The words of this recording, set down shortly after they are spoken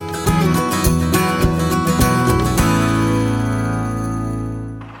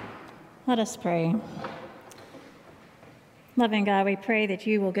Let us pray. Loving God, we pray that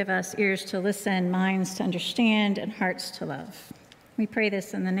you will give us ears to listen, minds to understand, and hearts to love. We pray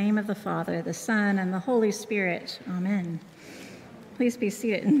this in the name of the Father, the Son, and the Holy Spirit. Amen. Please be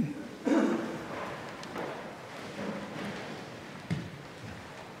seated. I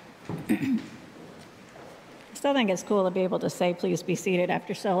still think it's cool to be able to say, please be seated,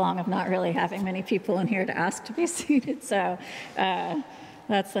 after so long of not really having many people in here to ask to be seated. So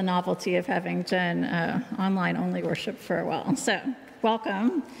that's the novelty of having done online-only worship for a while. So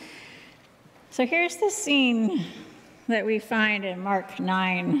welcome. So here's the scene that we find in Mark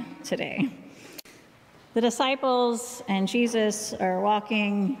 9 today. The disciples and Jesus are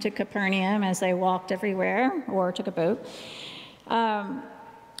walking to Capernaum, as they walked everywhere, or took a boat. I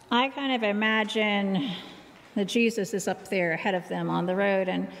kind of imagine that Jesus is up there ahead of them on the road,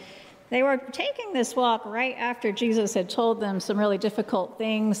 and they were taking this walk right after Jesus had told them some really difficult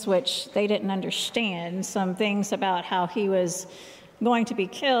things which they didn't understand, some things about how he was going to be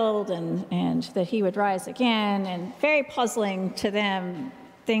killed and that he would rise again, and very puzzling to them,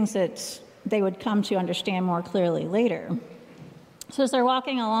 things that they would come to understand more clearly later. So as they're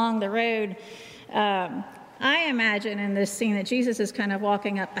walking along the road, I imagine in this scene that Jesus is kind of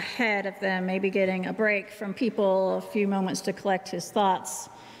walking up ahead of them, maybe getting a break from people, a few moments to collect his thoughts,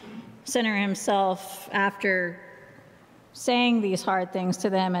 center himself after saying these hard things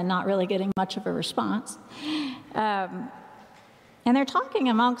to them and not really getting much of a response. And they're talking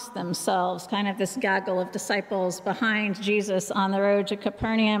amongst themselves, kind of this gaggle of disciples behind Jesus on the road to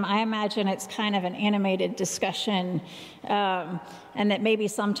Capernaum. I imagine it's kind of an animated discussion, and that maybe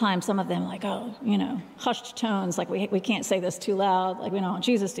sometimes some of them like, oh, hushed tones, like we can't say this too loud, like we don't want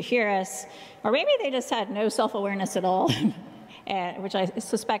Jesus to hear us. Or maybe they just had no self-awareness at all, which I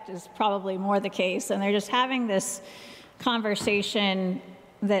suspect is probably more the case. And they're just having this conversation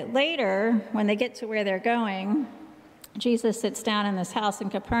that later, when they get to where they're going, Jesus sits down in this house in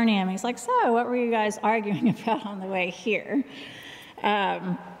Capernaum. He's like, so what were you guys arguing about on the way here?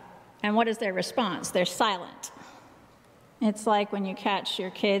 And what is their response? They're silent. It's like when you catch your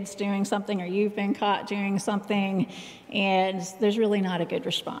kids doing something, or you've been caught doing something, and there's really not a good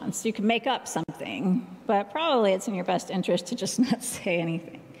response. You can make up something, but probably it's in your best interest to just not say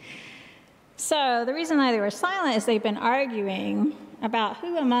anything. So the reason why they were silent is they've been arguing about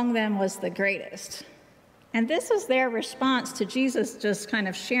who among them was the greatest. And this was their response to Jesus just kind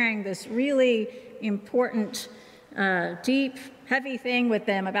of sharing this really important, deep, heavy thing with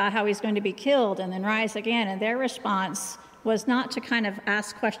them about how he's going to be killed and then rise again. And their response was not to kind of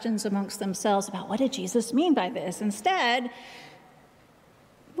ask questions amongst themselves about what did Jesus mean by this. Instead,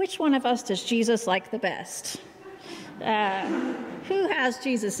 which one of us does Jesus like the best? Who has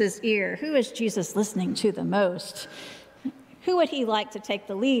Jesus's ear? Who is Jesus listening to the most? Who would he like to take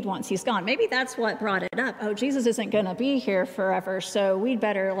the lead once he's gone? Maybe that's what brought it up. Oh, Jesus isn't going to be here forever, so we'd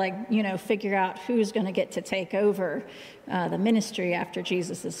better, figure out who's going to get to take over the ministry after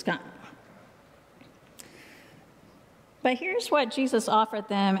Jesus is gone. But here's what Jesus offered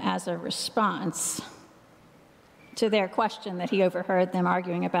them as a response to their question that he overheard them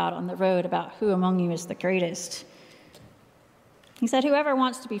arguing about on the road about who among you is the greatest. He said, whoever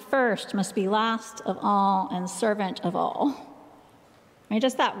wants to be first must be last of all and servant of all. I mean,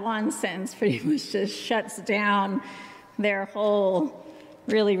 just that one sentence pretty much just shuts down their whole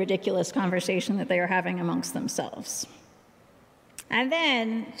really ridiculous conversation that they are having amongst themselves. And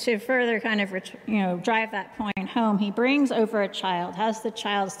then to further kind of, drive that point home, he brings over a child, has the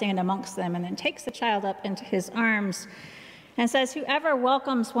child stand amongst them, and then takes the child up into his arms and says, whoever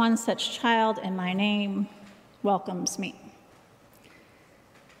welcomes one such child in my name welcomes me.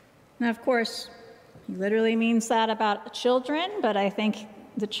 Now, of course, he literally means that about children, but I think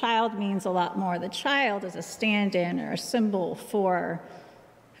the child means a lot more. The child is a stand-in or a symbol for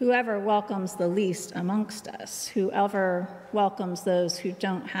whoever welcomes the least amongst us, whoever welcomes those who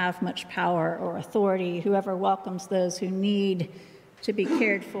don't have much power or authority, whoever welcomes those who need to be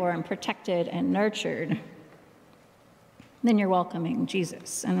cared for and protected and nurtured, then you're welcoming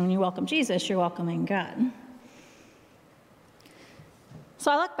Jesus. And when you welcome Jesus, you're welcoming God. So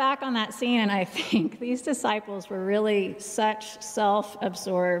I look back on that scene and I think these disciples were really such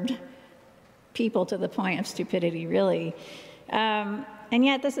self-absorbed people to the point of stupidity, really. And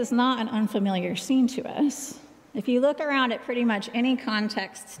yet this is not an unfamiliar scene to us. If you look around at pretty much any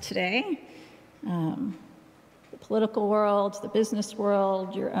context today, the political world, the business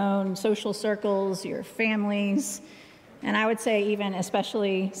world, your own social circles, your families, and I would say even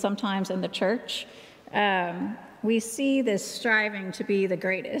especially sometimes in the church, we see this striving to be the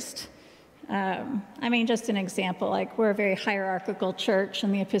greatest. Just an example, like we're a very hierarchical church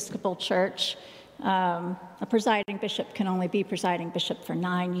in the Episcopal Church. A presiding bishop can only be presiding bishop for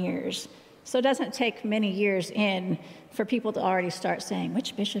 9 years. So it doesn't take many years in for people to already start saying,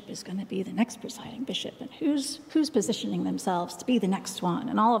 which bishop is going to be the next presiding bishop, and who's positioning themselves to be the next one,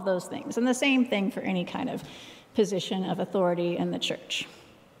 and all of those things. And the same thing for any kind of position of authority in the church.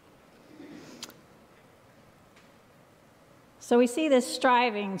 So we see this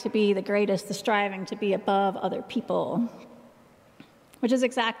striving to be the greatest, the striving to be above other people, which is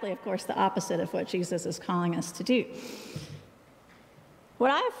exactly, of course, the opposite of what Jesus is calling us to do. What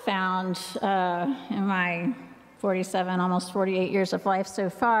I've found in my 47, almost 48 years of life so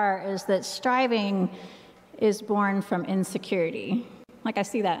far is that striving is born from insecurity. Like I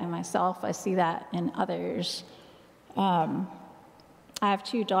see that in myself, I see that in others. I have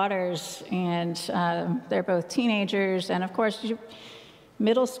 2 daughters, and they're both teenagers, and of course,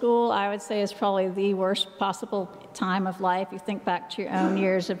 middle school, I would say, is probably the worst possible time of life. You think back to your own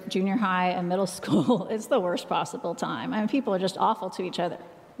years of junior high and middle school, it's the worst possible time. People are just awful to each other.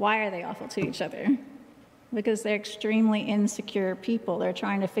 Why are they awful to each other? Because they're extremely insecure people. They're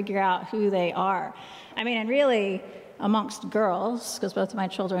trying to figure out who they are. And really, amongst girls, because both of my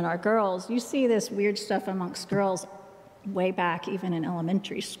children are girls, you see this weird stuff amongst girls way back even in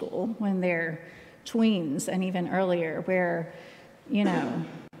elementary school when they're tweens and even earlier, where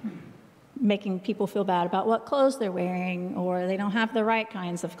making people feel bad about what clothes they're wearing, or they don't have the right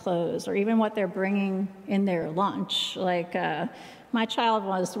kinds of clothes, or even what they're bringing in their lunch. Like my child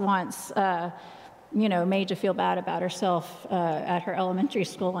was once, made to feel bad about herself at her elementary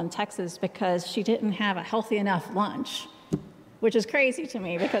school in Texas because she didn't have a healthy enough lunch, which is crazy to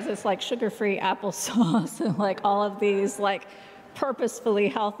me because it's like sugar-free applesauce and like all of these like purposefully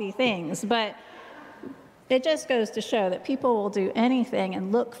healthy things. But it just goes to show that people will do anything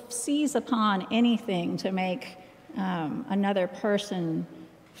and seize upon anything to make another person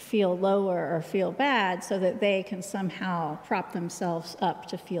feel lower or feel bad so that they can somehow prop themselves up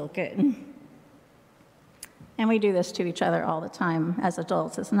to feel good. And we do this to each other all the time as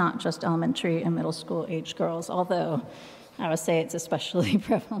adults. It's not just elementary and middle school age girls, although I would say it's especially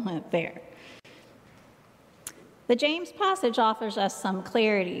prevalent there. The James passage offers us some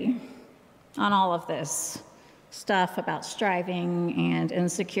clarity on all of this stuff about striving and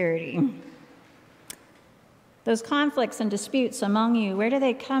insecurity. Those conflicts and disputes among you, where do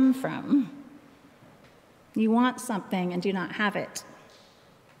they come from? You want something and do not have it.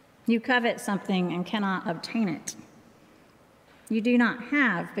 You covet something and cannot obtain it. You do not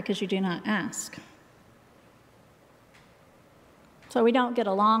have because you do not ask. So we don't get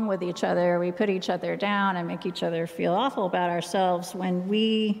along with each other. We put each other down and make each other feel awful about ourselves when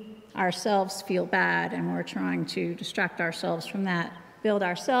we ourselves feel bad, and we're trying to distract ourselves from that, build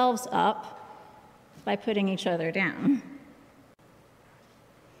ourselves up by putting each other down.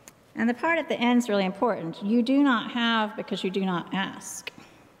 And the part at the end is really important. You do not have because you do not ask.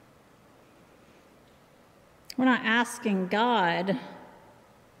 We're not asking God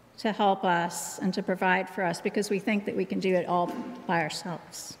to help us and to provide for us because we think that we can do it all by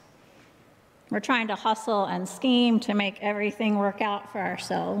ourselves. We're trying to hustle and scheme to make everything work out for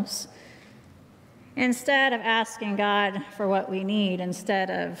ourselves instead of asking God for what we need, instead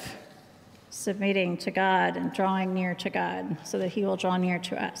of submitting to God and drawing near to God so that he will draw near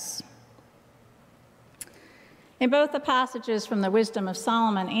to us. In both the passages from the Wisdom of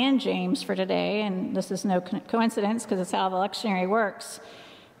Solomon and James for today, and this is no coincidence because it's how the lectionary works,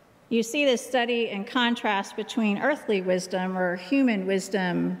 you see this study and contrast between earthly wisdom or human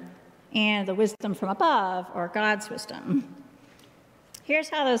wisdom and the wisdom from above, or God's wisdom. Here's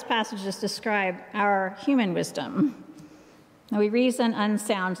how those passages describe our human wisdom. We reason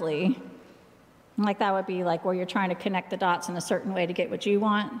unsoundly, like that would be like where you're trying to connect the dots in a certain way to get what you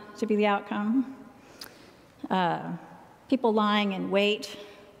want to be the outcome. People lying in wait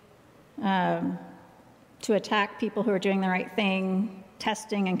to attack people who are doing the right thing,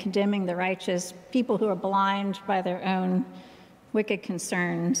 testing and condemning the righteous, people who are blind by their own wicked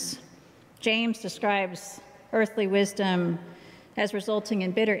concerns. James describes earthly wisdom as resulting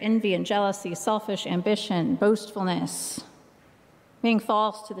in bitter envy and jealousy, selfish ambition, boastfulness, being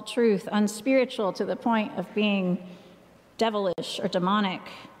false to the truth, unspiritual to the point of being devilish or demonic,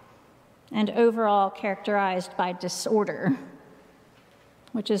 and overall characterized by disorder,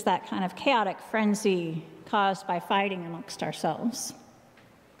 which is that kind of chaotic frenzy caused by fighting amongst ourselves.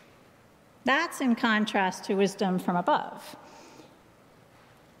 That's in contrast to wisdom from above.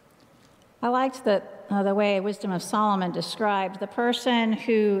 I liked the way Wisdom of Solomon described the person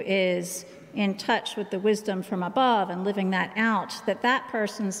who is in touch with the wisdom from above and living that out, that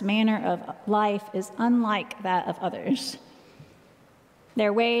person's manner of life is unlike that of others.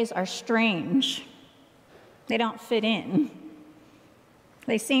 Their ways are strange. They don't fit in.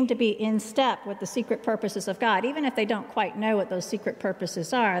 They seem to be in step with the secret purposes of God. Even if they don't quite know what those secret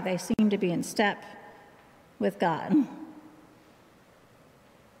purposes are, they seem to be in step with God.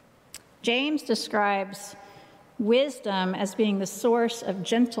 James describes wisdom as being the source of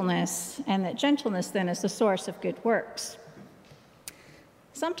gentleness, and that gentleness then is the source of good works.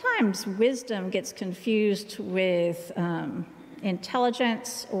 Sometimes wisdom gets confused with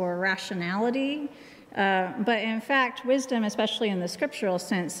intelligence or rationality, but in fact, wisdom, especially in the scriptural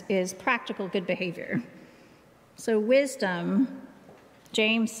sense, is practical good behavior. So wisdom,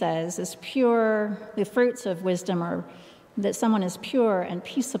 James says, is pure. The fruits of wisdom are that someone is pure and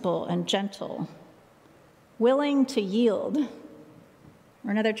peaceable and gentle, willing to yield,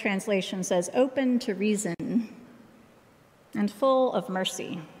 or another translation says, open to reason, and full of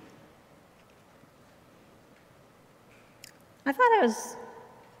mercy. I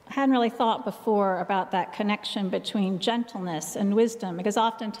hadn't really thought before about that connection between gentleness and wisdom, because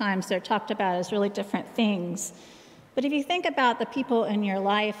oftentimes they're talked about as really different things. But if you think about the people in your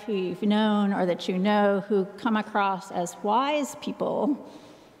life who you've known or that you know who come across as wise people,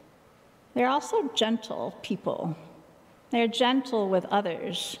 they're also gentle people. They're gentle with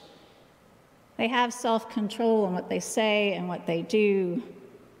others. They have self-control in what they say and what they do,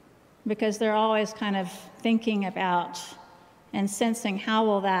 because they're always kind of thinking about and sensing how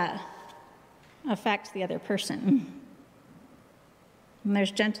will that affect the other person. And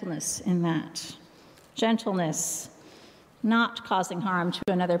there's gentleness in that. Gentleness, not causing harm to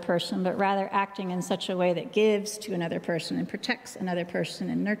another person, but rather acting in such a way that gives to another person and protects another person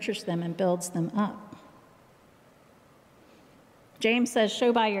and nurtures them and builds them up. James says,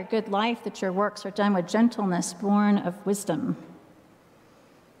 show by your good life that your works are done with gentleness, born of wisdom.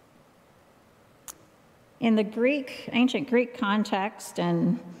 In the ancient Greek context,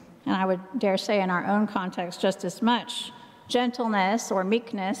 and I would dare say in our own context just as much, gentleness or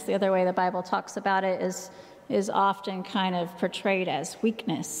meekness, the other way the Bible talks about it, is often kind of portrayed as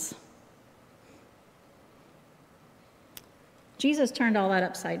weakness. Jesus turned all that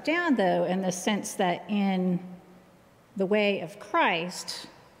upside down, though, in the sense that in the way of Christ,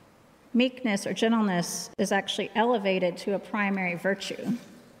 meekness or gentleness is actually elevated to a primary virtue.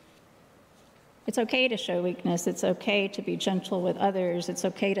 It's okay to show weakness. It's okay to be gentle with others. It's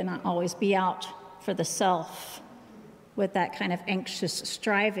okay to not always be out for the self with that kind of anxious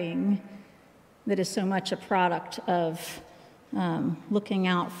striving that is so much a product of looking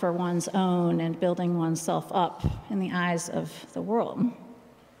out for one's own and building oneself up in the eyes of the world.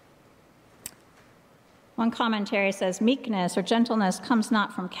 One commentary says, meekness or gentleness comes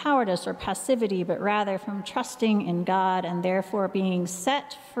not from cowardice or passivity, but rather from trusting in God and therefore being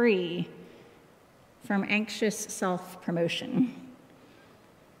set free from anxious self-promotion.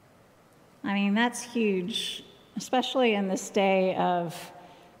 I mean, that's huge, especially in this day of,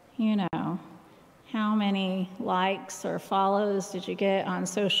 how many likes or follows did you get on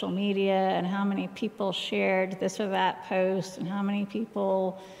social media, and how many people shared this or that post, and how many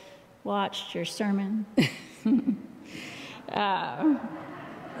people watched your sermon.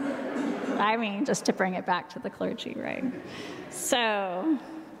 Just to bring it back to the clergy, right? So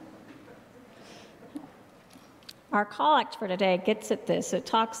our collect for today gets at this. It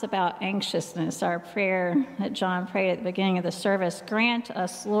talks about anxiousness. Our prayer that John prayed at the beginning of the service, grant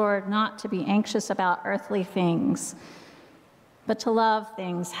us, Lord, not to be anxious about earthly things, but to love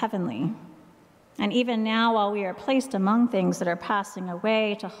things heavenly. And even now, while we are placed among things that are passing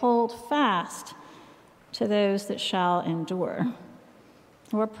away, to hold fast to those that shall endure.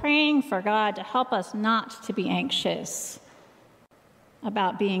 We're praying for God to help us not to be anxious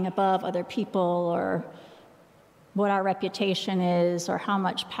about being above other people or what our reputation is or how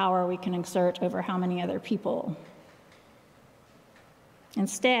much power we can exert over how many other people.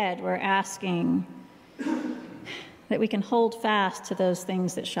 Instead, we're asking that we can hold fast to those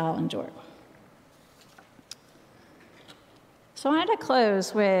things that shall endure. So I wanted to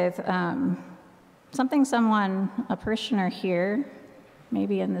close with something a parishioner here,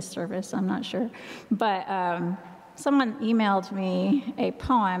 maybe in this service, I'm not sure, but someone emailed me a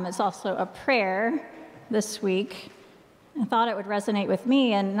poem. It's also a prayer this week. I thought it would resonate with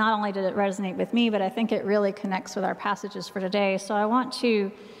me, and not only did it resonate with me, but I think it really connects with our passages for today. So I want to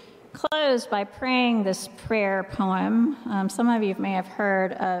close by praying this prayer poem. Some of you may have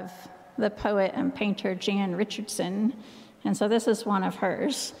heard of the poet and painter Jan Richardson, and so this is one of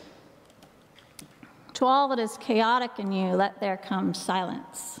hers. To all that is chaotic in you, let there come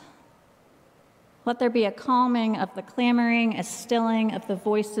silence. Let there be a calming of the clamoring, a stilling of the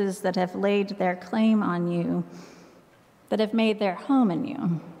voices that have laid their claim on you, that have made their home in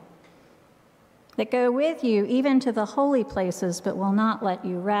you, that go with you even to the holy places, but will not let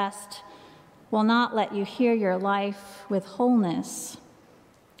you rest, will not let you hear your life with wholeness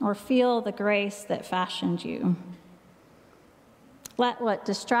or feel the grace that fashioned you. Let what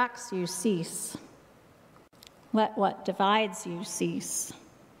distracts you cease. Let what divides you cease.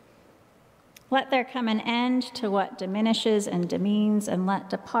 Let there come an end to what diminishes and demeans, and let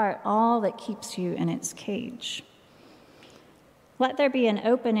depart all that keeps you in its cage. Let there be an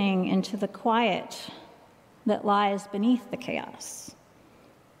opening into the quiet that lies beneath the chaos,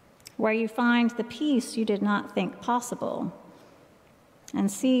 where you find the peace you did not think possible, and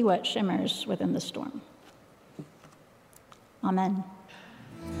see what shimmers within the storm. Amen.